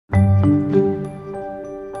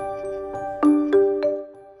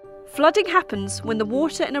Flooding happens when the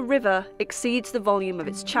water in a river exceeds the volume of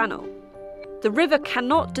its channel. The river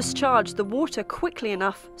cannot discharge the water quickly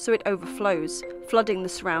enough, so it overflows, flooding the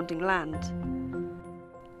surrounding land.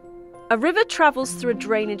 A river travels through a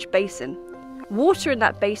drainage basin. Water in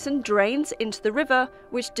that basin drains into the river,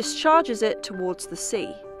 which discharges it towards the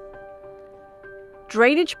sea.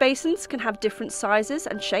 Drainage basins can have different sizes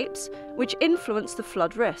and shapes, which influence the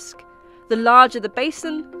flood risk. The larger the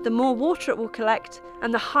basin, the more water it will collect,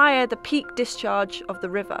 and the higher the peak discharge of the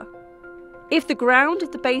river. If the ground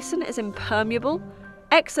of the basin is impermeable,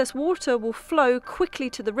 excess water will flow quickly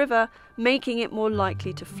to the river, making it more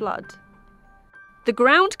likely to flood. The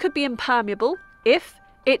ground could be impermeable if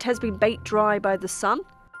it has been baked dry by the sun,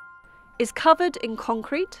 is covered in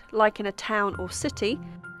concrete, like in a town or city,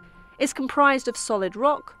 is comprised of solid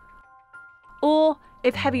rock, or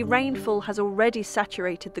if heavy rainfall has already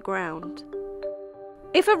saturated the ground.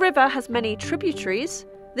 If a river has many tributaries,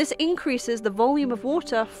 this increases the volume of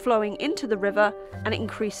water flowing into the river and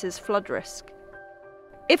increases flood risk.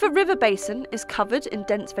 If a river basin is covered in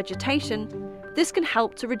dense vegetation, this can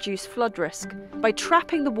help to reduce flood risk by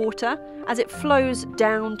trapping the water as it flows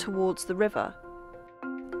down towards the river.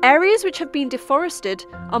 Areas which have been deforested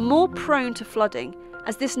are more prone to flooding,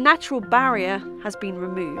 as this natural barrier has been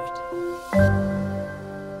removed.